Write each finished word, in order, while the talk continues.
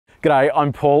G'day,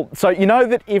 I'm Paul. So you know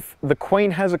that if the Queen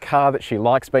has a car that she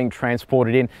likes being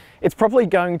transported in, it's probably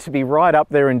going to be right up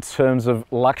there in terms of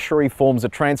luxury forms of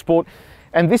transport.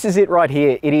 And this is it right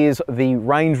here. It is the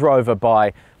Range Rover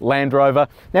by Land Rover.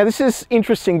 Now this is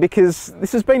interesting because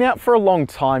this has been out for a long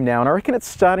time now, and I reckon it's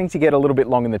starting to get a little bit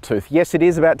long in the tooth. Yes, it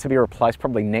is about to be replaced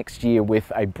probably next year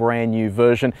with a brand new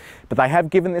version, but they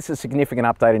have given this a significant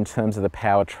update in terms of the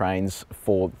powertrains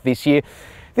for this year.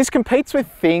 This competes with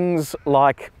things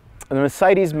like the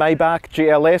Mercedes Maybach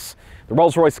GLS, the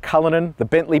Rolls-Royce Cullinan, the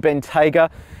Bentley Bentayga.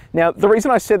 Now, the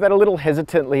reason I said that a little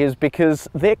hesitantly is because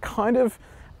they're kind of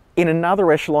in another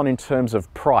echelon in terms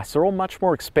of price. They're all much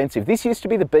more expensive. This used to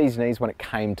be the bee's knees when it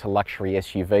came to luxury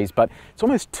SUVs, but it's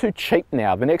almost too cheap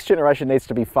now. The next generation needs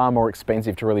to be far more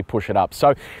expensive to really push it up.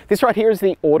 So this right here is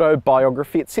the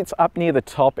Autobiography. It sits up near the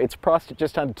top. It's priced at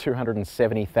just under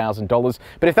 $270,000.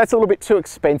 But if that's a little bit too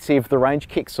expensive, the range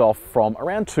kicks off from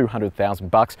around 200,000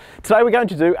 bucks. Today we're going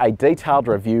to do a detailed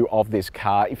review of this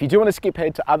car. If you do want to skip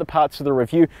ahead to other parts of the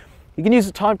review, you can use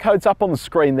the time codes up on the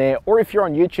screen there, or if you're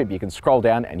on YouTube, you can scroll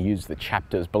down and use the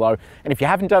chapters below. And if you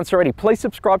haven't done so already, please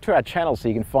subscribe to our channel so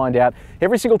you can find out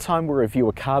every single time we review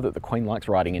a car that the Queen likes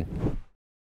riding in.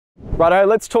 Righto,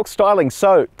 let's talk styling.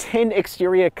 So 10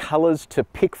 exterior colors to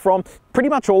pick from. Pretty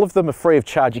much all of them are free of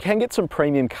charge. You can get some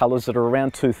premium colors that are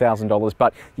around $2,000,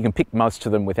 but you can pick most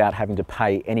of them without having to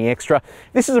pay any extra.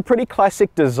 This is a pretty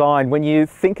classic design. When you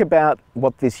think about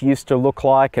what this used to look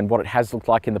like and what it has looked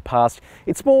like in the past,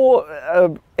 it's more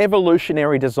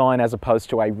evolutionary design as opposed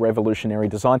to a revolutionary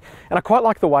design. And I quite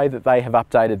like the way that they have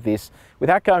updated this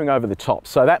without going over the top.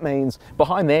 So that means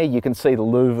behind there you can see the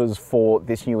louvers for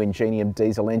this new Ingenium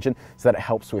diesel engine, so that it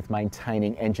helps with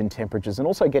maintaining engine temperatures and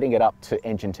also getting it up to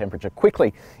engine temperature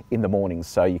quickly in the mornings,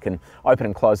 so you can open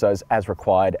and close those as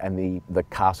required, and the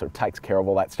car sort of takes care of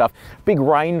all that stuff. Big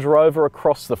Range Rover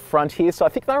across the front here, so I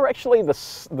think they were actually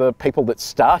the people that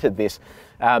started this.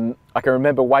 I can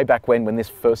remember way back when this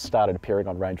first started appearing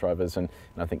on Range Rovers, and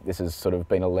I think this has sort of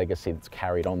been a legacy that's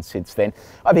carried on since then.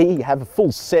 Over here you have a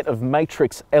full set of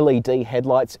Matrix LED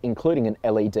headlights, including an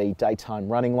LED daytime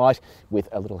running light with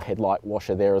a little headlight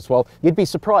washer there as well. You'd be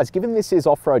surprised, given this is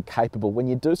off-road capable, when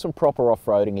you do some proper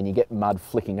off-roading and you get mud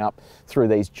flicking up through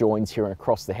these joins here and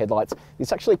across the headlights,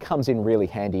 this actually comes in really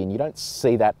handy, and you don't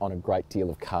see that on a great deal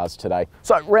of cars today.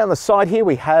 So around the side here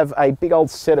we have a big old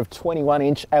set of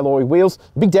 21-inch alloy wheels.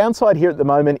 The big downside here at the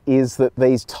moment is that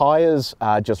these tyres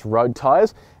are just road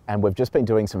tyres, and we've just been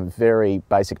doing some very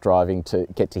basic driving to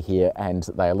get to here, and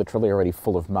they are literally already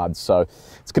full of mud. So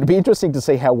it's going to be interesting to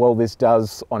see how well this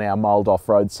does on our mild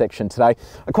off-road section today.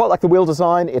 I quite like the wheel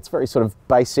design. It's very sort of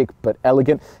basic but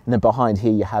elegant. And then behind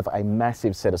here you have a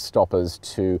massive set of stoppers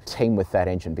to team with that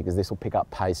engine, because this will pick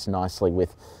up pace nicely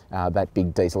with that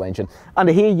big diesel engine.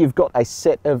 Under here you've got a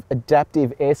set of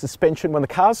adaptive air suspension. When the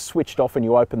car's switched off and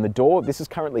you open the door, this is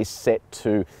currently set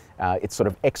to its sort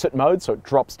of exit mode, so it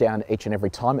drops down each and every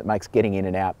time. It makes getting in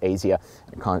and out easier.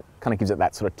 It kind of gives it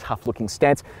that sort of tough looking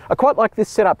stance. I quite like this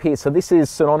setup here. So this is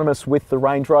synonymous with the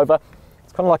Range Rover.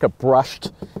 It's kind of like a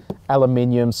brushed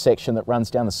aluminium section that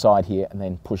runs down the side here and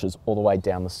then pushes all the way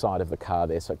down the side of the car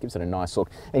there, so it gives it a nice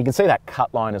look. And you can see that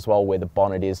cut line as well where the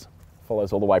bonnet is.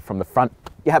 Follows all the way from the front.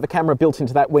 You have a camera built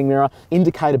into that wing mirror,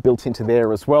 indicator built into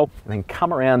there as well, and then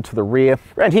come around to the rear.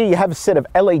 Around here you have a set of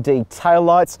LED tail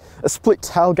lights, a split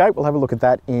tailgate. We'll have a look at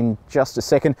that in just a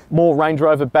second. More Range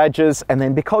Rover badges, and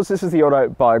then because this is the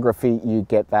Autobiography, you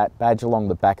get that badge along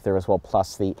the back there as well,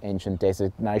 plus the engine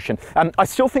designation. I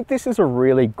still think this is a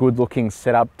really good looking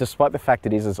setup, despite the fact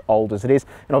it is as old as it is,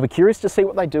 and I'll be curious to see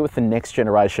what they do with the next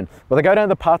generation. Will they go down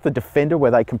the path of the Defender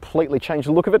where they completely change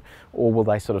the look of it, or will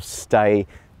they sort of stay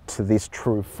to this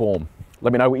true form?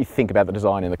 Let me know what you think about the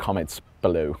design in the comments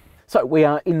below. So we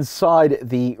are inside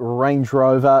the Range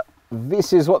Rover.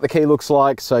 This is what the key looks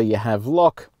like. So you have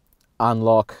lock,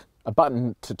 unlock, a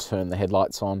button to turn the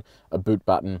headlights on, a boot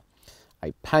button,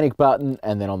 a panic button,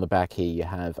 and then on the back here you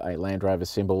have a Land Rover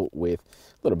symbol with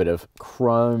a little bit of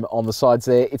chrome on the sides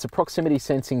there. It's a proximity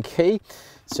sensing key,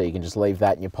 so you can just leave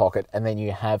that in your pocket, and then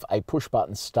you have a push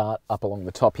button start up along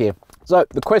the top here. So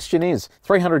the question is,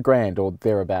 300 grand or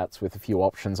thereabouts with a few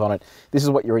options on it. This is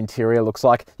what your interior looks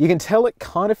like. You can tell it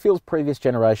kind of feels previous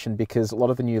generation, because a lot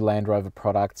of the new Land Rover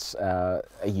products are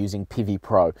using PV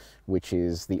Pro, which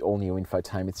is the all-new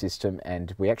infotainment system,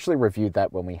 and we actually reviewed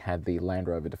that when we had the Land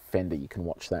Rover Defender. You can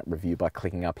watch that review by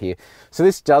clicking up here. So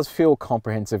this does feel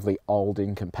comprehensively old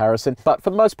in comparison, but for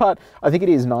the most part, I think it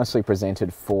is nicely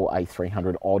presented for a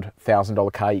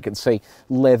 $300,000 car. You can see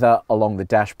leather along the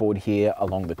dashboard here,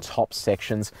 along the top top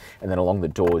sections, and then along the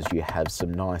doors you have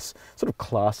some nice sort of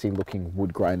classy looking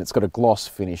wood grain. It's got a gloss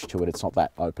finish to it. It's not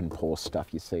that open pore stuff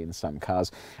you see in some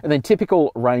cars. And then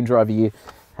typical Range Rover, you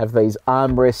have these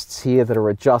armrests here that are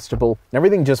adjustable.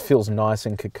 Everything just feels nice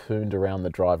and cocooned around the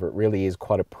driver. It really is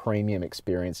quite a premium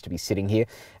experience to be sitting here.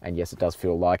 And yes, it does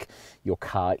feel like your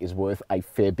car is worth a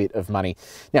fair bit of money.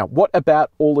 Now, what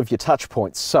about all of your touch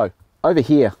points? So over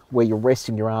here, where you're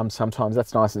resting your arms, sometimes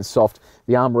that's nice and soft.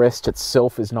 The armrest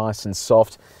itself is nice and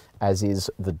soft, as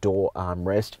is the door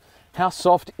armrest. How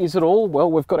soft is it all? Well,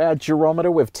 we've got our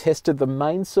durometer. We've tested the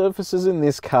main surfaces in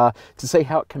this car to see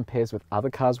how it compares with other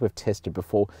cars we've tested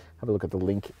before. Have a look at the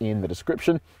link in the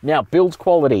description. Now, build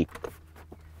quality.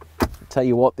 Tell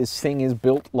you what, this thing is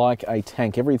built like a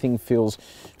tank. Everything feels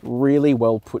really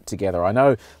well put together. I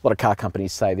know a lot of car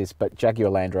companies say this, but Jaguar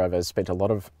Land Rover has spent a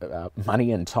lot of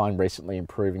money and time recently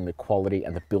improving the quality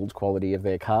and the build quality of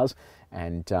their cars.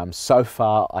 And so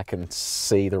far, I can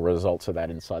see the results of that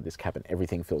inside this cabin.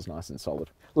 Everything feels nice and solid.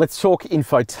 Let's talk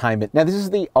infotainment. Now, this is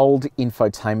the old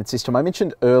infotainment system. I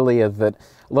mentioned earlier that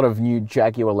a lot of new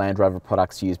Jaguar Land Rover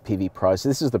products use PV Pro. So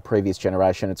this is the previous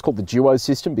generation. It's called the Duo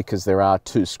system because there are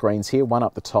two screens here, one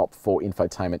up the top for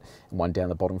infotainment and one down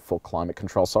the bottom for climate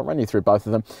control. So I'll run you through both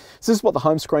of them. So this is what the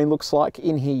home screen looks like.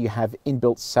 In here, you have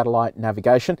inbuilt satellite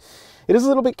navigation. It is a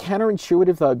little bit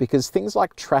counterintuitive though, because things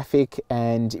like traffic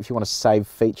and if you want to save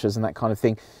features and that kind of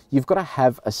thing, you've got to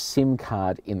have a SIM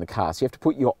card in the car. So you have to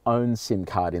put your own SIM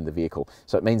card in the vehicle.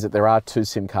 So it means that there are two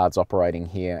SIM cards operating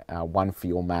here, one for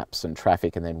your maps and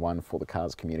traffic and then one for the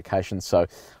car's communication. So I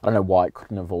don't know why it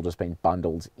couldn't have all just been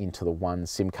bundled into the one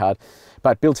SIM card.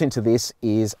 But built into this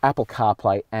is Apple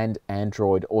CarPlay and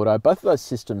Android Auto. Both of those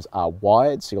systems are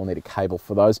wired, so you'll need a cable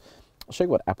for those. I'll show you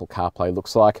what Apple CarPlay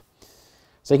looks like.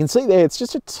 So you can see there, it's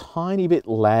just a tiny bit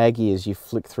laggy as you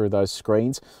flick through those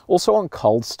screens. Also on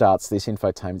cold starts, this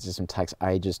infotainment system takes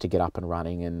ages to get up and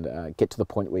running and get to the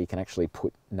point where you can actually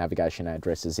put navigation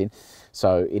addresses in.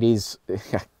 So it is,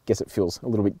 I guess it feels a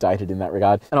little bit dated in that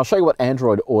regard. And I'll show you what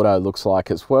Android Auto looks like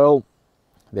as well.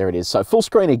 There it is. So full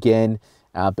screen again,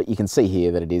 but you can see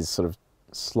here that it is sort of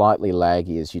slightly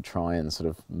laggy as you try and sort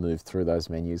of move through those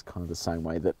menus, kind of the same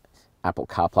way that Apple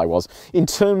CarPlay was. In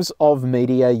terms of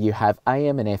media, you have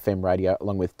AM and FM radio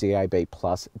along with DAB+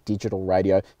 digital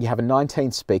radio. You have a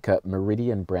 19-speaker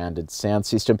Meridian branded sound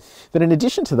system. Then in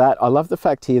addition to that, I love the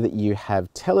fact here that you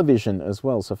have television as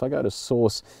well. So if I go to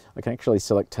source, I can actually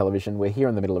select television. We're here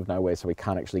in the middle of nowhere, so we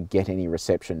can't actually get any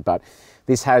reception, but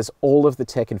this has all of the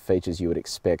tech and features you would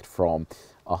expect from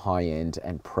a high-end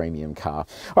and premium car.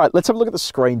 All right, let's have a look at the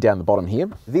screen down the bottom here.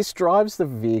 This drives the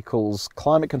vehicle's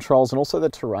climate controls and also the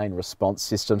terrain response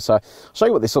system. So I'll show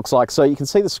you what this looks like. So you can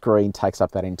see the screen takes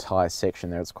up that entire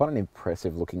section there. It's quite an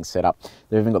impressive looking setup.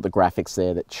 They've even got the graphics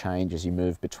there that change as you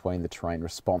move between the terrain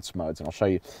response modes. And I'll show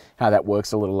you how that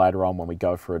works a little later on when we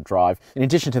go for a drive. In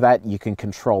addition to that, you can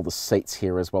control the seats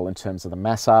here as well in terms of the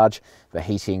massage, the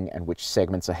heating and which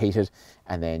segments are heated.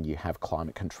 And then you have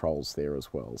climate controls there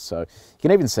as well. So you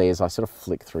can even see as I sort of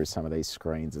flick through some of these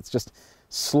screens, it's just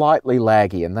slightly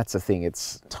laggy, and that's the thing,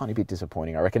 it's a tiny bit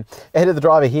disappointing, I reckon. Ahead of the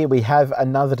driver here, we have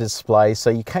another display, so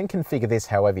you can configure this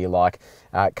however you like.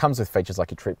 It comes with features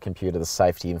like your trip computer, the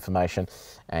safety information,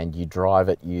 and you drive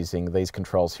it using these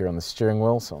controls here on the steering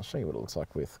wheel. So I'll show you what it looks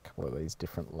like with a couple of these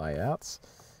different layouts.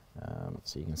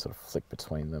 So you can sort of flick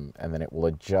between them, and then it will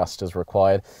adjust as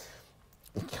required.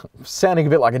 Sounding a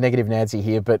bit like a negative Nancy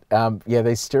here, but yeah,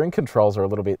 these steering controls are a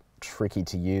little bit tricky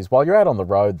to use. While you're out on the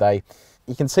road,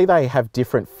 you can see they have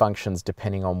different functions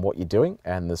depending on what you're doing,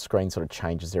 and the screen sort of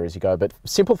changes there as you go. But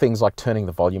simple things like turning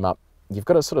the volume up, you've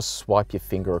got to sort of swipe your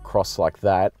finger across like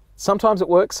that. Sometimes it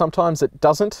works, sometimes it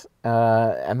doesn't,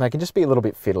 and they can just be a little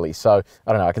bit fiddly. So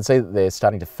I don't know, I can see that they're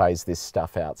starting to phase this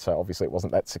stuff out. So obviously it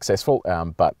wasn't that successful,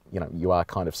 but you know, you are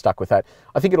kind of stuck with that.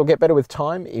 I think it'll get better with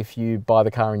time if you buy the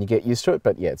car and you get used to it,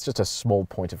 but yeah, it's just a small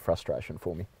point of frustration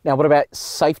for me. Now, what about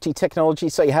safety technology?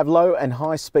 So you have low and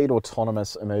high speed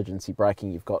autonomous emergency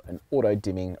braking. You've got an auto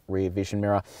dimming rear vision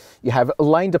mirror. You have a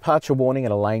lane departure warning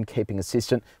and a lane keeping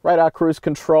assistant, radar cruise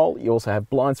control. You also have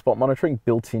blind spot monitoring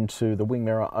built into the wing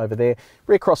mirror over there,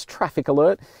 rear cross traffic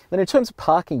alert. Then in terms of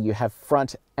parking, you have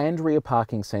front and rear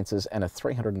parking sensors and a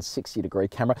 360-degree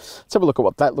camera. Let's have a look at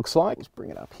what that looks like. Let's bring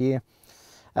it up here.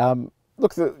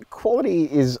 Look, the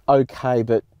quality is okay,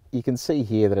 but you can see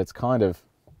here that it's kind of,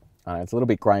 it's a little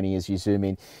bit grainy as you zoom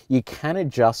in. You can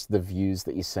adjust the views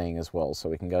that you're seeing as well, so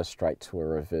we can go straight to a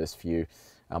reverse view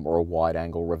or a wide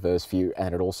angle reverse view,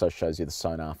 and it also shows you the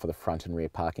sonar for the front and rear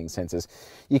parking sensors.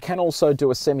 You can also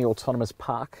do a semi-autonomous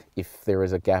park if there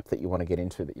is a gap that you want to get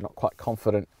into that you're not quite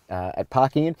confident at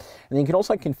parking in. And then you can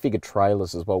also configure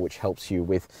trailers as well, which helps you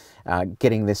with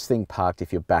getting this thing parked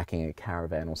if you're backing a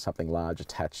caravan or something large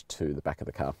attached to the back of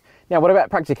the car. Now, what about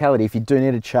practicality? If you do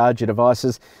need to charge your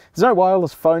devices, there's no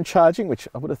wireless phone charging, which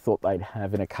I would have thought they'd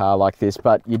have in a car like this,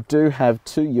 but you do have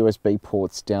 2 USB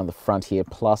ports down the front here,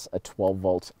 plus a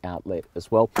 12-volt outlet as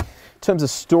well. In terms of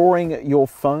storing your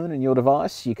phone and your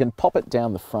device, you can pop it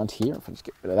down the front here. If I just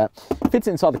get rid of that, it fits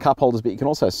inside the cup holders, but you can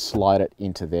also slide it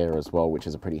into there as well, which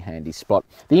is a pretty handy spot.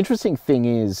 The interesting thing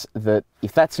is that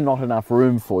if that's not enough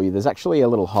room for you, there's actually a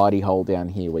little hidey hole down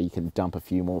here where you can dump a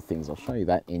few more things. I'll show you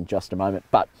that in just a moment.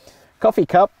 But coffee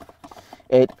cup,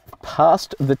 it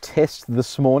passed the test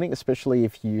this morning, especially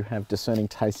if you have discerning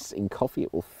tastes in coffee.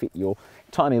 It will fit your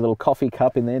tiny little coffee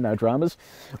cup in there, no dramas.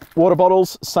 Water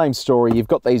bottles, same story. You've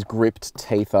got these gripped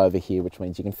teeth over here, which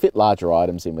means you can fit larger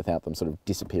items in without them sort of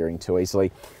disappearing too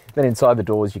easily. Then inside the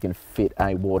doors, you can fit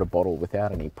a water bottle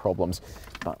without any problems.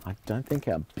 But I don't think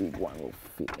our big one will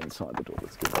fit inside the door.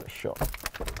 Let's give it a shot.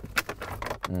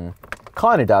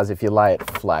 Kind of does if you lay it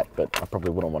flat, but I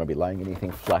probably wouldn't want to be laying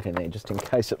anything flat in there just in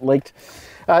case it leaked.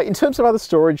 In terms of other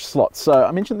storage slots, so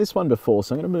I mentioned this one before,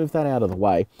 so I'm going to move that out of the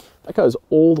way. That goes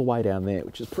all the way down there,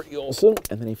 which is pretty awesome.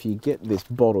 And then if you get this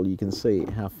bottle, you can see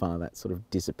how far that sort of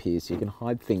disappears. So you can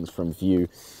hide things from view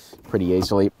pretty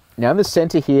easily. Now in the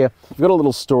center here, you've got a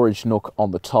little storage nook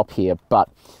on the top here, but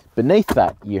beneath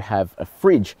that, you have a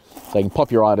fridge. So you can pop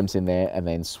your items in there and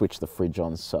then switch the fridge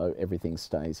on so everything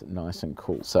stays nice and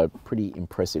cool. So pretty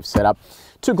impressive setup.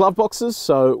 2 glove boxes,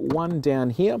 so one down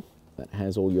here that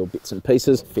has all your bits and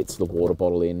pieces, fits the water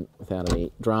bottle in without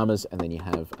any dramas. And then you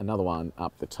have another one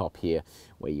up the top here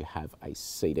where you have a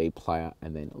CD player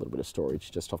and then a little bit of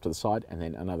storage just off to the side, and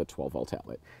then another 12-volt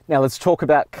outlet. Now let's talk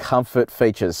about comfort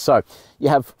features. So you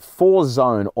have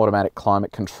 4-zone automatic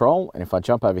climate control, and if I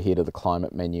jump over here to the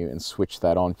climate menu and switch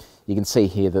that on, you can see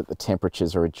here that the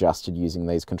temperatures are adjusted using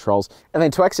these controls. And then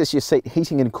to access your seat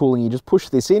heating and cooling, you just push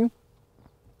this in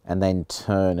and then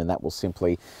turn, and that will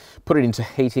simply put it into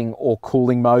heating or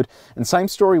cooling mode. And same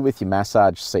story with your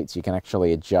massage seats. You can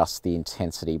actually adjust the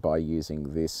intensity by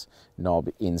using this knob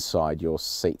inside your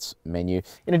seats menu.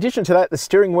 In addition to that, the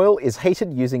steering wheel is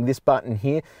heated using this button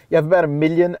here. You have about 1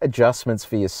 million adjustments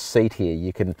for your seat here.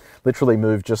 You can literally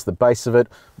move just the base of it,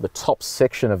 the top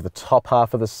section of the top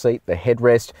half of the seat, the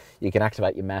headrest. You can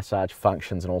activate your massage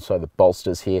functions and also the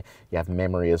bolsters here. You have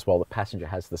memory as well. The passenger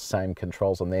has the same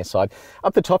controls on their side.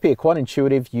 Up the top here, quite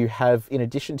intuitive, you have, in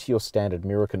addition to your standard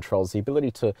mirror controls, the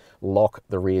ability to lock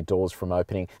the rear doors from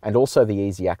opening, and also the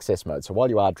easy access mode. So while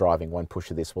you are driving, one push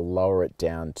of this will lower it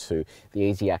down to the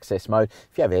easy access mode.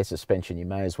 If you have air suspension, you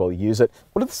may as well use it.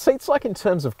 What are the seats like in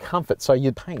terms of comfort? So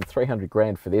you're paying 300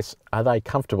 grand for this. Are they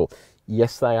comfortable?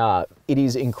 Yes, they are. It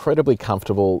is incredibly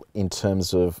comfortable in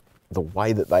terms of the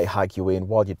way that they hug you in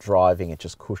while you're driving. It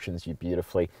just cushions you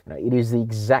beautifully. You know, it is the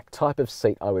exact type of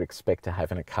seat I would expect to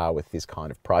have in a car with this kind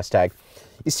of price tag.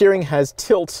 Your steering has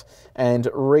tilt and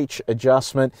reach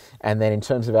adjustment, and then in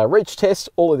terms of our reach test,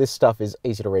 all of this stuff is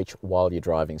easy to reach while you're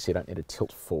driving, so you don't need to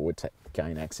tilt forward to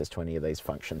gain access to any of these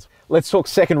functions. Let's talk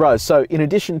second row. So in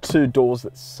addition to doors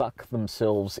that suck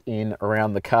themselves in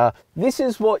around the car, this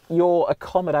is what your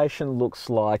accommodation looks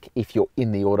like if you're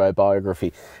in the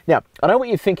Autobiography. Now, I know what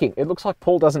you're thinking. It looks like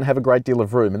Paul doesn't have a great deal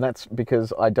of room, and that's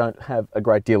because I don't have a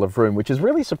great deal of room, which is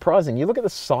really surprising. You look at the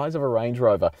size of a Range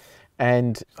Rover,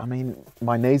 and I mean,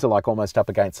 my knees are like almost up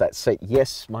against that seat.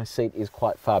 Yes, my seat is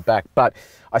quite far back, but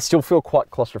I still feel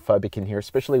quite claustrophobic in here,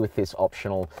 especially with this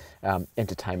optional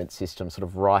entertainment system sort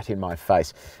of right in my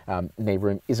face. Knee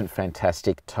room isn't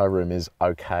fantastic, toe room is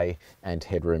okay, and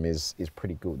headroom is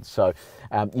pretty good. So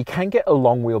you can get a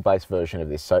long wheelbase version of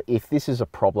this. So if this is a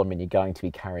problem and you're going to be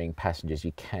carrying passengers,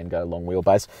 you can go long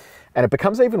wheelbase. And it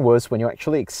becomes even worse when you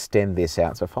actually extend this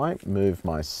out. So if I move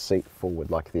my seat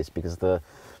forward like this, because the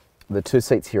 2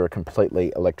 seats here are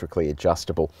completely electrically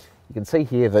adjustable, you can see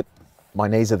here that my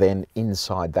knees are then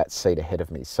inside that seat ahead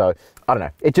of me. So I don't know,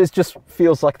 it just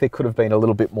feels like there could have been a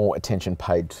little bit more attention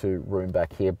paid to room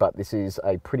back here, but this is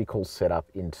a pretty cool setup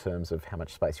in terms of how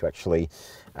much space you actually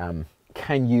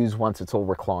can use once it's all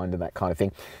reclined and that kind of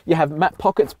thing. You have map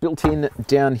pockets built in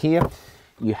down here.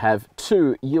 You have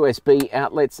two USB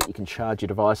outlets that you can charge your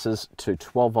devices, two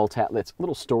 12-volt outlets, a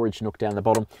little storage nook down the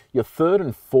bottom, your third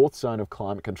and fourth zone of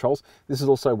climate controls. This is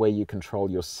also where you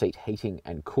control your seat heating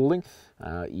and cooling.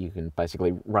 You can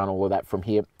basically run all of that from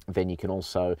here. Then you can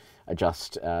also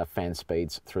adjust fan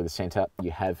speeds through the center.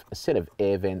 You have a set of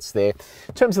air vents there.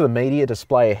 In terms of the media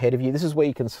display ahead of you, this is where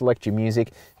you can select your music.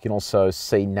 You can also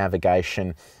see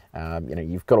navigation. You know,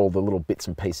 you've got all the little bits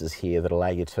and pieces here that allow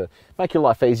you to make your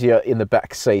life easier in the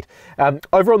back seat.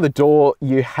 Over on the door,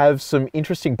 you have some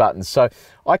interesting buttons. So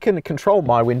I can control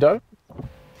my window.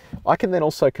 I can then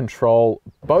also control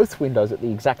both windows at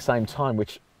the exact same time,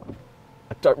 which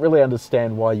I don't really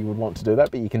understand why you would want to do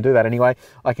that, but you can do that anyway.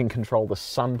 I can control the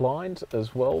sun blind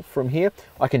as well from here.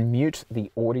 I can mute the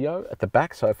audio at the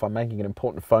back, so if I'm making an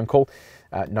important phone call,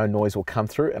 no noise will come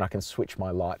through, and I can switch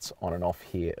my lights on and off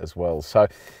here as well. So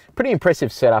pretty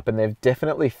impressive setup, and they've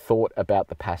definitely thought about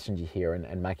the passenger here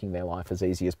and making their life as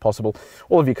easy as possible.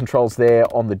 All of your controls there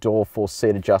on the door for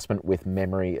seat adjustment with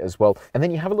memory as well. And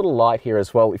then you have a little light here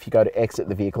as well. If you go to exit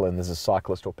the vehicle and there's a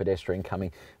cyclist or pedestrian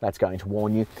coming, that's going to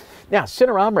warn you. Now,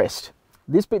 center armrest.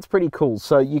 This bit's pretty cool.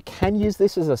 So you can use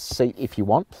this as a seat if you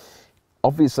want.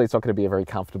 Obviously, it's not going to be a very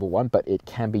comfortable one, but it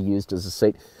can be used as a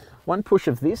seat. One push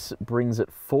of this brings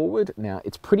it forward. Now,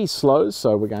 it's pretty slow,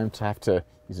 so we're going to have to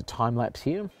use a time lapse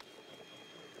here.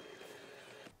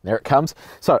 There it comes.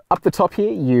 So up the top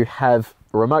here, you have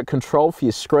a remote control for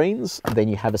your screens. Then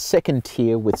you have a second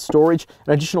tier with storage,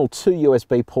 an additional 2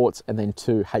 USB ports, and then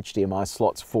 2 HDMI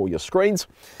slots for your screens.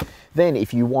 Then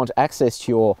if you want access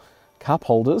to your cup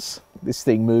holders, this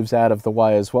thing moves out of the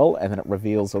way as well, and then it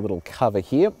reveals a little cover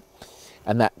here.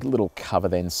 And that little cover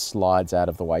then slides out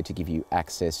of the way to give you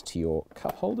access to your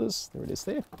cup holders. There it is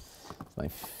there. They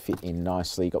fit in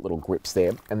nicely. You've got little grips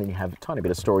there. And then you have a tiny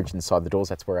bit of storage inside the doors.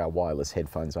 That's where our wireless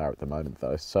headphones are at the moment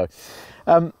though. So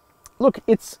look,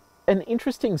 it's an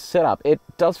interesting setup. It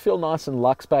does feel nice and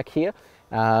luxe back here.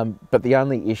 But the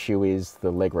only issue is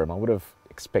the legroom. I would have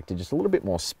expected just a little bit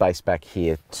more space back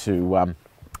here to,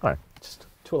 just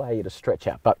to allow you to stretch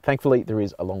out. But thankfully there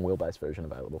is a long wheelbase version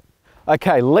available.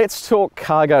 Okay, let's talk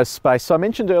cargo space. So I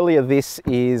mentioned earlier this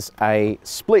is a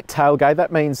split tailgate.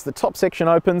 That means the top section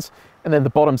opens and then the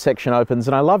bottom section opens.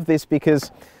 And I love this because,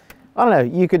 I don't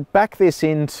know, you could back this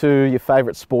into your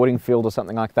favorite sporting field or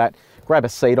something like that, grab a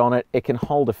seat on it. It can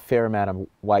hold a fair amount of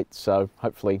weight, so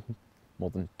hopefully more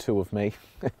than 2 of me.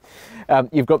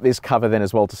 You've got this cover then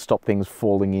as well to stop things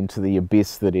falling into the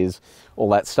abyss that is all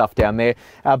that stuff down there.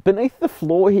 Beneath the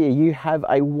floor here, you have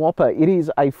a whopper. It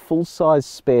is a full-size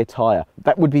spare tyre.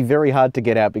 That would be very hard to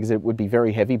get out because it would be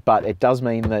very heavy, but it does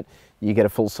mean that you get a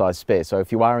full-size spare. So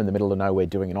if you are in the middle of nowhere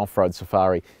doing an off-road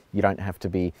safari, you don't have to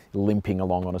be limping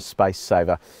along on a space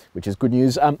saver, which is good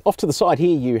news. Off to the side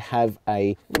here, you have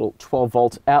a little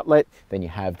 12-volt outlet. Then you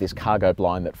have this cargo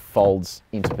blind that folds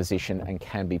into position and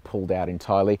can be pulled out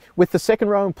entirely. With the second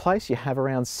row in place, you have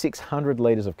around 600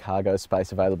 litres of cargo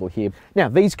space available here. Now,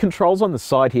 these controls on the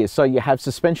side here, so you have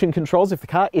suspension controls. If the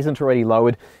car isn't already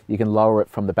lowered, you can lower it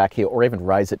from the back here or even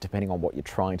raise it depending on what you're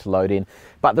trying to load in.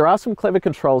 But there are some clever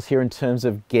controls here in terms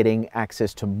of getting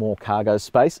access to more cargo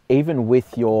space, even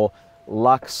with your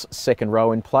luxe second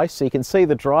row in place. So you can see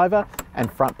the driver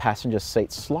and front passenger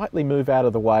seats slightly move out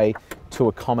of the way to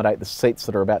accommodate the seats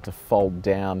that are about to fold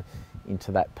down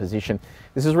into that position.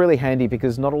 This is really handy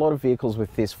because not a lot of vehicles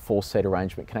with this 4-seat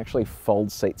arrangement can actually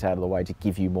fold seats out of the way to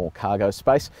give you more cargo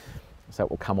space. So it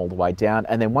will come all the way down,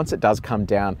 and then once it does come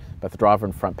down, both the driver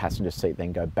and front passenger seat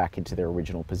then go back into their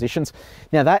original positions.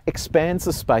 Now that expands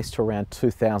the space to around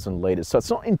 2,000 litres, so it's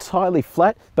not entirely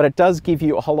flat, but it does give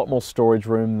you a whole lot more storage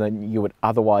room than you would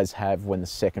otherwise have when the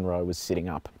second row was sitting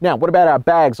up. Now, what about our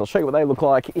bags? I'll show you what they look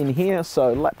like in here.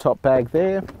 So laptop bag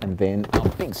there, and then a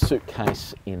big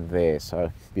suitcase in there. So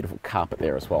beautiful carpet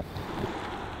there as well.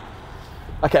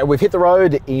 Okay, we've hit the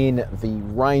road in the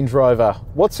Range Rover.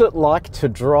 What's it like to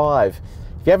drive?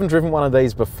 If you haven't driven one of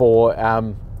these before,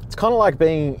 it's kind of like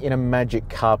being in a magic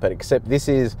carpet, except this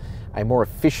is a more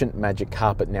efficient magic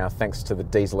carpet now thanks to the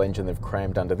diesel engine they've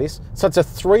crammed under this. So it's a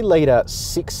 3-litre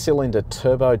 6-cylinder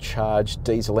turbocharged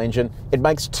diesel engine. It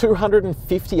makes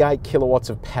 258 kilowatts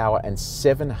of power and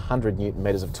 700 Newton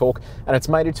meters of torque, and it's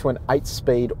mated to an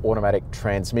 8-speed automatic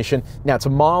transmission. Now it's a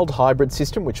mild hybrid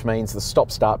system, which means the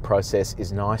stop-start process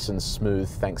is nice and smooth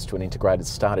thanks to an integrated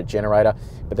starter generator.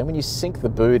 But then when you sink the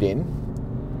boot in,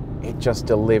 it just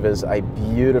delivers a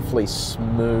beautifully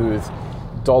smooth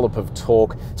dollop of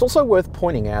torque. It's also worth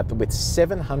pointing out that with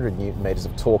 700 Newton meters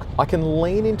of torque, I can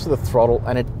lean into the throttle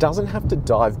and it doesn't have to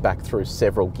dive back through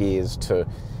several gears to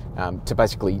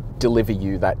basically deliver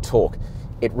you that torque.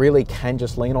 it really can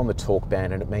just lean on the torque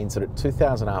band, and it means that at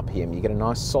 2000 RPM, you get a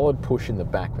nice solid push in the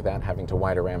back without having to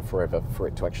wait around forever for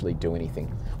it to actually do anything.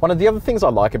 One of the other things I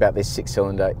like about this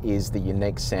 6-cylinder is the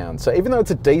unique sound. So even though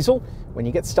it's a diesel, when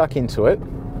you get stuck into it,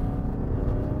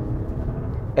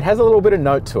 it has a little bit of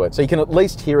note to it, so you can at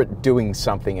least hear it doing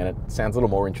something, and it sounds a little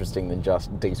more interesting than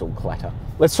just diesel clatter.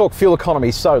 Let's talk fuel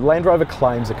economy. So Land Rover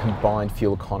claims a combined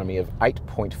fuel economy of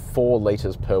 8.4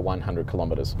 litres per 100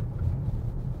 kilometres.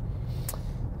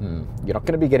 You're not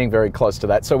going to be getting very close to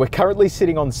that. So we're currently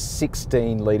sitting on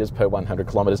 16 litres per 100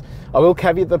 kilometres. I will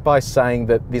caveat that by saying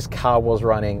that this car was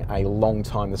running a long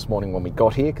time this morning when we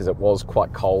got here, because it was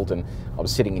quite cold and I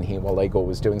was sitting in here while Igor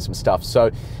was doing some stuff. So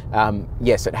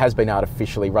yes, it has been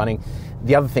artificially running.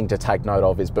 The other thing to take note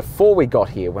of is before we got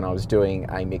here, when I was doing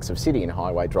a mix of city and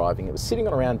highway driving, it was sitting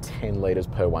on around 10 litres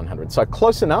per 100. So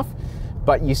close enough,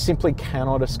 but you simply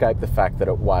cannot escape the fact that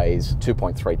it weighs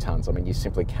 2.3 tonnes. I mean, you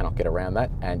simply cannot get around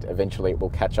that, and eventually it will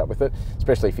catch up with it,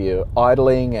 especially if you're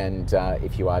idling and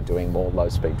if you are doing more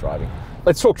low-speed driving.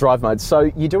 Let's talk drive mode.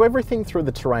 So you do everything through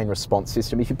the terrain response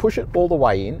system. If you push it all the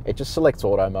way in, it just selects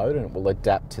auto mode and it will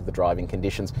adapt to the driving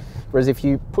conditions. Whereas if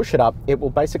you push it up, it will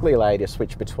basically allow you to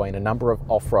switch between a number of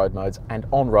off-road modes and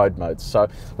on-road modes. So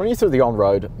running you through the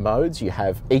on-road modes, you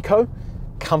have Eco,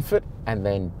 Comfort, and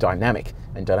then Dynamic.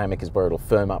 And Dynamic is where it'll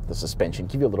firm up the suspension,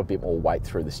 give you a little bit more weight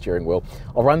through the steering wheel.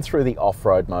 I'll run through the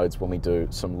off-road modes when we do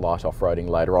some light off-roading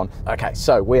later on. Okay,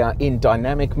 so we are in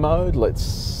Dynamic mode. Let's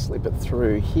slip it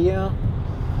through here.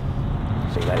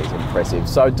 Actually, that is impressive.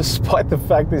 So despite the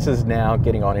fact this is now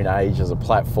getting on in age as a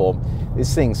platform,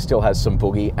 this thing still has some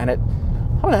boogie, and I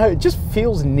don't know, it just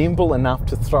feels nimble enough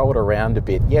to throw it around a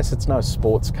bit. Yes, it's no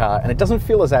sports car, and it doesn't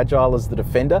feel as agile as the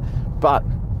Defender, but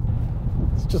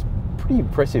it's just pretty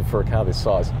impressive for a car this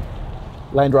size.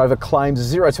 Land Rover claims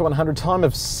 0 to 100 time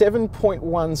of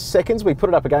 7.1 seconds. We put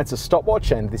it up against a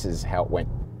stopwatch, and this is how it went.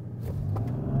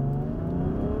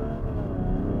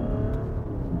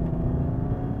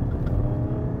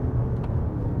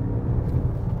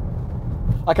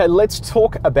 Okay, let's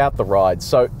talk about the ride.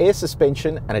 So air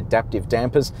suspension and adaptive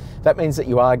dampers, that means that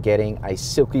you are getting a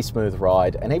silky smooth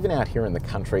ride, and even out here in the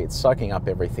country, it's soaking up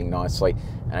everything nicely,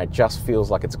 and it just feels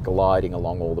like it's gliding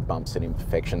along all the bumps and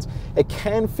imperfections. It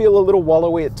can feel a little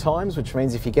wallowy at times, which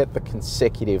means if you get the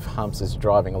consecutive humps as you're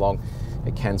driving along,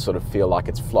 it can sort of feel like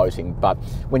it's floating. But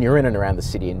when you're in and around the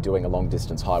city and doing a long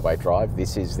distance highway drive,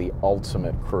 this is the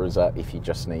ultimate cruiser if you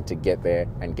just need to get there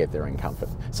and get there in comfort.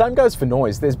 Same goes for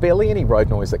noise. There's barely any road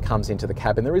noise that comes into the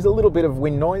cabin. There is a little bit of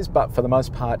wind noise, but for the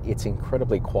most part, it's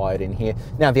incredibly quiet in here.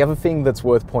 Now, the other thing that's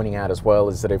worth pointing out as well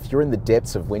is that if you're in the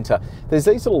depths of winter, there's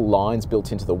these little lines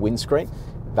built into the windscreen.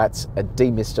 That's a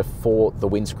demister for the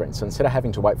windscreen. So instead of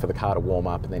having to wait for the car to warm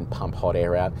up and then pump hot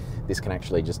air out, this can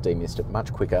actually just demist it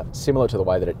much quicker, similar to the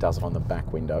way that it does it on the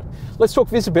back window. Let's talk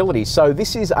visibility. So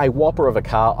this is a whopper of a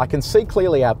car. I can see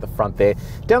clearly out the front there.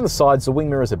 Down the sides, the wing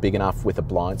mirrors are big enough with a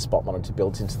blind spot monitor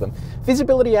built into them.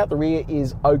 Visibility out the rear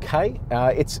is okay.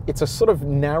 It's a sort of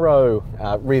narrow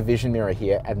rear vision mirror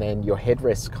here, and then your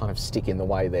headrests kind of stick in the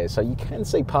way there. So you can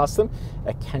see past them.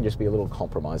 It can just be a little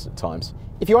compromised at times.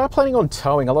 If you are planning on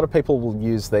towing, a lot of people will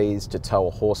use these to tow a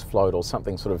horse float or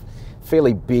something sort of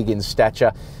fairly big in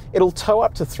stature. It'll tow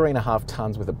up to 3.5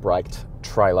 tons with a braked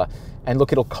trailer. And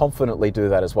look, it'll confidently do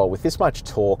that as well. With this much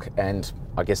torque and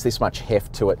I guess this much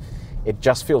heft to it, it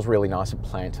just feels really nice and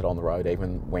planted on the road,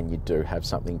 even when you do have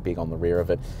something big on the rear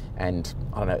of it. And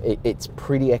I don't know, it's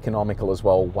pretty economical as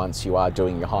well once you are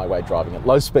doing your highway driving. At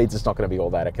low speeds, it's not going to be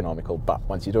all that economical, but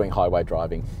once you're doing highway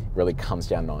driving, it really comes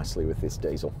down nicely with this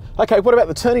diesel. Okay, what about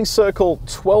the turning circle?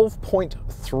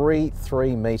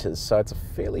 12.33 meters. So it's a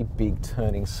fairly big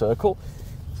turning circle.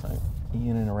 So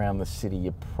in and around the city,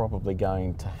 you're probably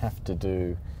going to have to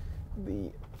do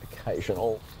the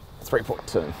occasional 3-point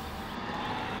turn.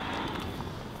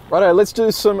 Righto, let's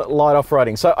do some light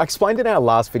off-roading. So I explained in our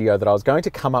last video that I was going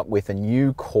to come up with a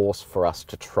new course for us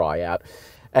to try out.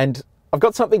 And I've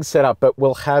got something set up, but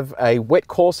we'll have a wet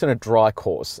course and a dry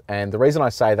course. And the reason I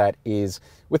say that is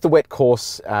with the wet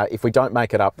course, if we don't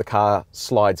make it up, the car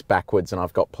slides backwards and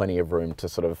I've got plenty of room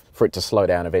to for it to slow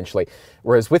down eventually.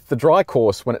 Whereas with the dry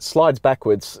course, when it slides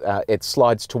backwards, it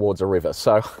slides towards a river.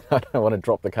 So I don't want to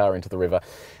drop the car into the river.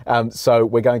 So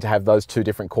we're going to have those two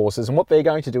different courses. And what they're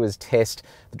going to do is test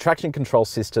the traction control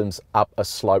systems up a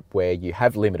slope where you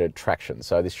have limited traction.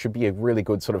 So this should be a really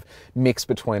good sort of mix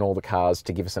between all the cars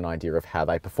to give us an idea of how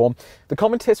they perform. The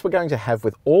common test we're going to have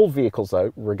with all vehicles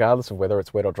though, regardless of whether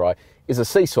it's wet or dry, is a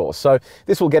seesaw. So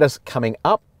this will get us coming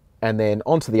up and then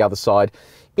onto the other side.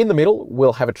 In the middle,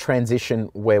 we'll have a transition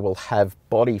where we'll have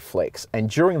body flex. And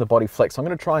during the body flex, I'm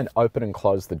going to try and open and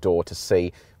close the door to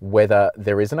see whether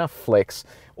there is enough flex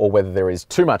or whether there is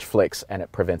too much flex and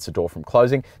it prevents the door from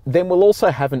closing. Then we'll also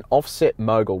have an offset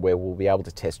mogul where we'll be able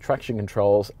to test traction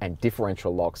controls and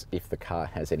differential locks if the car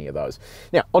has any of those.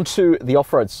 Now, onto the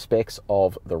off-road specs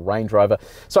of the Range Rover.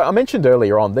 So I mentioned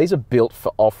earlier on, these are built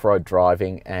for off-road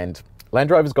driving, and Land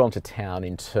Rover's gone to town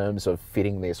in terms of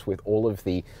fitting this with all of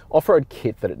the off-road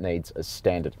kit that it needs as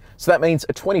standard. So that means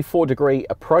a 24-degree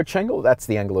approach angle, that's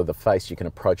the angle of the face you can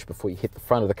approach before you hit the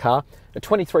front of the car. A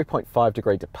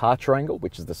 23.5-degree departure angle,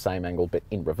 which is the same angle but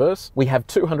in reverse. We have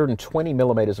 220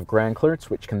 millimeters of ground clearance,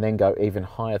 which can then go even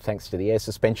higher thanks to the air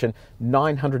suspension,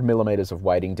 900 millimeters of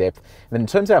wading depth. And then in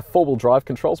terms of our four-wheel drive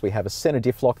controls, we have a center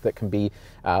diff lock that can be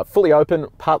fully open,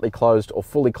 partly closed or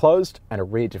fully closed, and a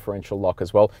rear differential lock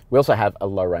as well. We also have a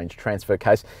low-range transfer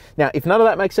case. Now, if none of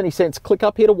that makes any sense, click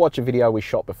up here to watch a video we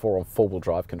shot before on four-wheel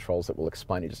drive controls that will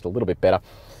explain it just a little bit better.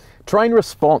 Terrain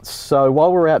response. So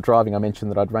while we're out driving, I mentioned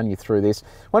that I'd run you through this.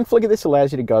 One flick of this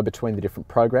allows you to go between the different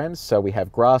programs. So we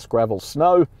have grass, gravel,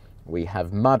 snow, we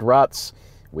have mud ruts,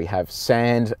 we have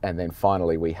sand, and then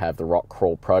finally we have the rock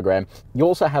crawl program. You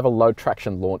also have a low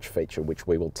traction launch feature, which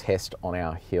we will test on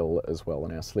our hill as well,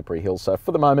 on our slippery hill. So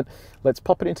for the moment, let's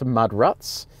pop it into mud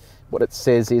ruts. What it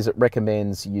says is it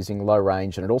recommends using low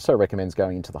range, and it also recommends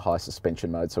going into the high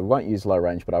suspension mode. So we won't use low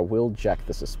range, but I will jack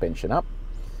the suspension up.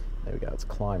 There we go, it's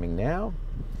climbing now.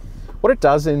 What it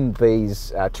does in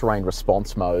these terrain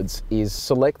response modes is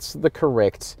selects the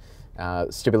correct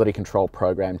stability control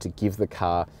program to give the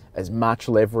car as much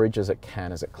leverage as it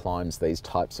can as it climbs these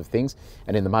types of things.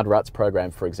 And in the mud ruts program,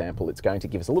 for example, it's going to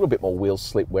give us a little bit more wheel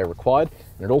slip where required.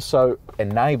 And it also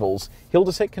enables hill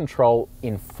descent control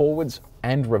in forwards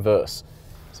and reverse.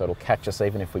 So it'll catch us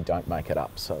even if we don't make it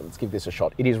up. So let's give this a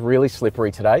shot. It is really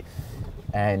slippery today,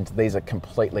 and these are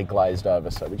completely glazed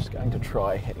over. So we're just going to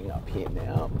try heading up here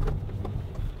now.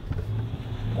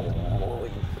 Oh,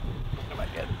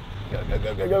 go, go,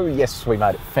 go, go, go. Yes, we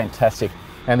made it. Fantastic.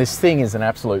 And this thing is an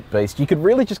absolute beast. You could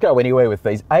really just go anywhere with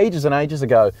these. Ages and ages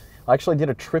ago, I actually did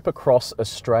a trip across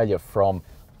Australia from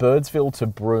Birdsville to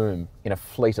Broome in a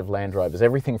fleet of Land Rovers,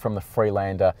 everything from the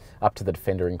Freelander up to the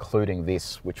Defender, including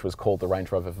this, which was called the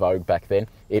Range Rover Vogue back then.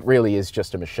 It really is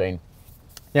just a machine.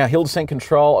 Now, hill descent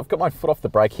control, I've got my foot off the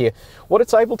brake here. What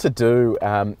it's able to do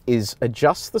is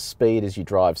adjust the speed as you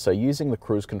drive. So using the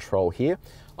cruise control here,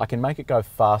 I can make it go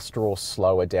faster or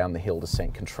slower down the hill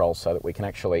descent control so that we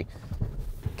can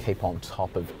keep on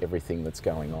top of everything that's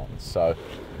going on. So,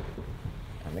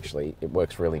 actually, it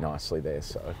works really nicely there.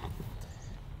 So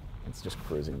it's just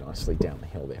cruising nicely down the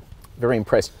hill there. Very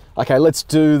impressed. Okay, let's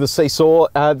do the seesaw.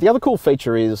 The other cool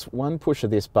feature is one push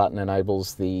of this button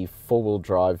enables the four-wheel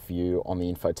drive view on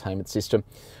the infotainment system.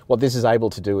 What this is able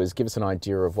to do is give us an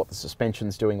idea of what the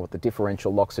suspension's doing, what the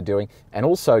differential locks are doing, and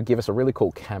also give us a really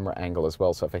cool camera angle as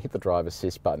well. So if I hit the drive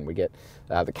assist button, we get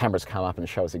the cameras come up and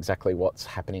show us exactly what's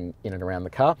happening in and around the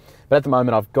car. But at the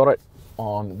moment, I've got it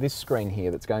on this screen here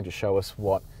that's going to show us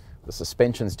what the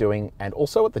suspension's doing and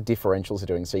also what the differentials are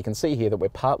doing. So you can see here that we're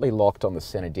partly locked on the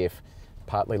center diff,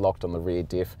 partly locked on the rear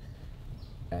diff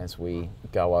as we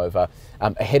go over.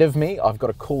 Ahead of me, I've got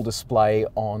a cool display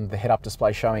on the head-up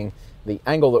display showing the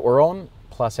angle that we're on,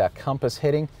 plus our compass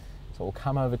heading. So we'll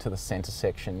come over to the center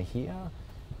section here,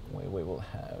 where we will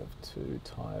have two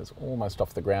tires almost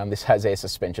off the ground. This has air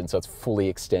suspension, so it's fully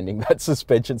extending that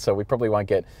suspension, so we probably won't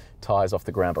get tires off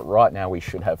the ground, but right now we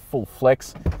should have full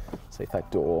flex. See if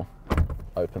that door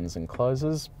opens and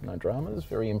closes, no dramas,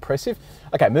 very impressive.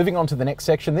 Okay, moving on to the next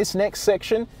section. This next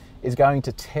section is going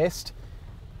to test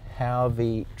how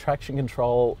the traction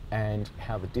control and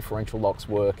how the differential locks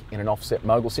work in an offset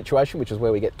mogul situation, which is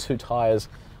where we get two tires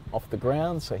off the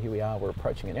ground. So here we are, we're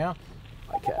approaching it now.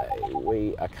 Okay,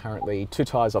 we are currently two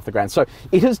tires off the ground. So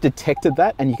it has detected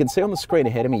that, and you can see on the screen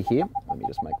ahead of me here, let me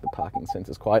just make the parking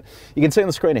sensors quiet. You can see on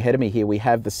the screen ahead of me here, we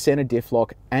have the center diff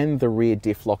lock and the rear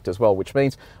diff locked as well, which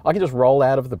means I can just roll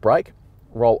out of the brake,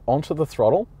 roll onto the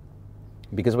throttle.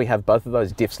 Because we have both of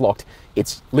those diffs locked,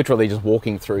 it's literally just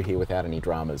walking through here without any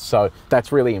dramas. So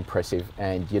that's really impressive,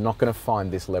 and you're not going to find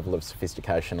this level of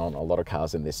sophistication on a lot of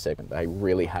cars in this segment. They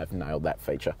really have nailed that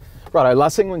feature. Righto,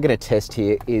 last thing we're going to test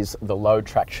here is the low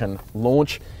traction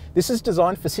launch. This is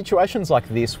designed for situations like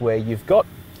this where you've got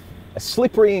a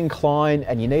slippery incline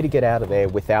and you need to get out of there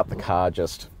without the car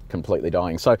just completely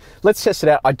dying. So let's test it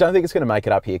out. I don't think it's going to make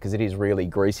it up here because it is really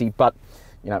greasy, but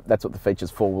you know, that's what the feature's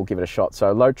for. We'll give it a shot.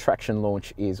 So low traction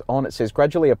launch is on. It says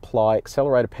gradually apply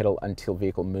accelerator pedal until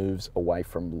vehicle moves away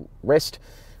from rest.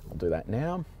 I'll do that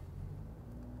now.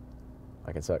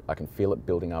 Okay, so I can feel it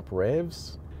building up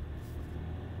revs.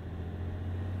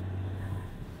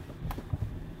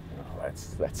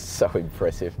 that's so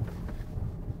impressive.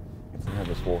 So now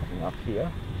just walking up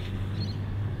here.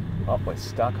 Oh, we're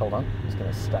stuck, hold on. Just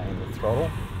gonna stay in the throttle.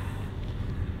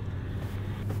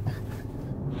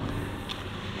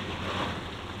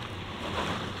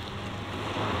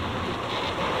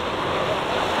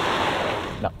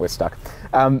 No, we're stuck.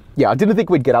 Yeah, I didn't think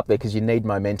we'd get up there because you need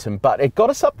momentum, but it got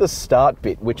us up the start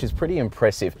bit, which is pretty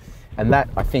impressive. And that,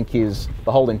 I think, is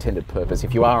the whole intended purpose.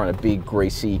 If you are on a big,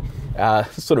 greasy,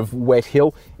 sort of wet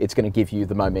hill, it's going to give you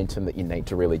the momentum that you need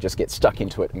to really just get stuck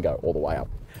into it and go all the way up.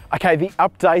 Okay, the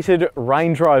updated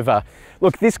Range Rover.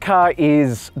 Look, this car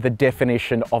is the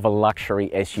definition of a luxury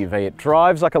SUV. It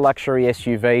drives like a luxury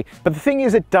SUV, but the thing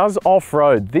is, it does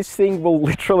off-road. This thing will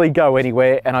literally go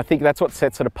anywhere, and I think that's what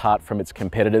sets it apart from its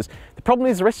competitors. The problem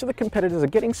is the rest of the competitors are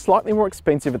getting slightly more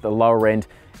expensive at the lower end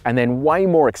and then way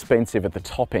more expensive at the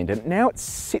top end. And now it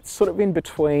sits sort of in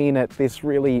between at this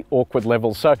really awkward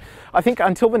level. So I think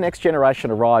until the next generation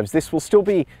arrives, this will still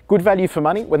be good value for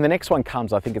money. When the next one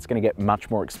comes, I think it's going to get much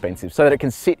more expensive so that it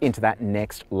can sit into that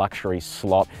next luxury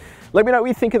slot. Let me know what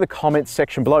you think in the comments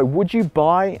section below. Would you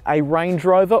buy a Range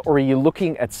Rover, or are you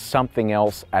looking at something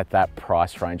else at that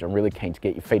price range? I'm really keen to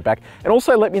get your feedback. And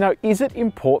also let me know, is it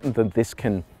important that this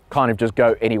can kind of just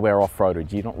go anywhere off-road, or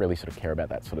do you not really sort of care about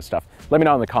that sort of stuff? Let me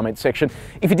know in the comments section.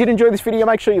 If you did enjoy this video,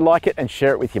 make sure you like it and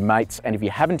share it with your mates. And if you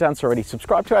haven't done so already,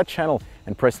 subscribe to our channel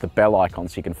and press the bell icon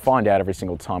so you can find out every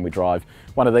single time we drive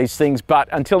one of these things. But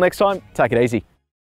until next time, take it easy.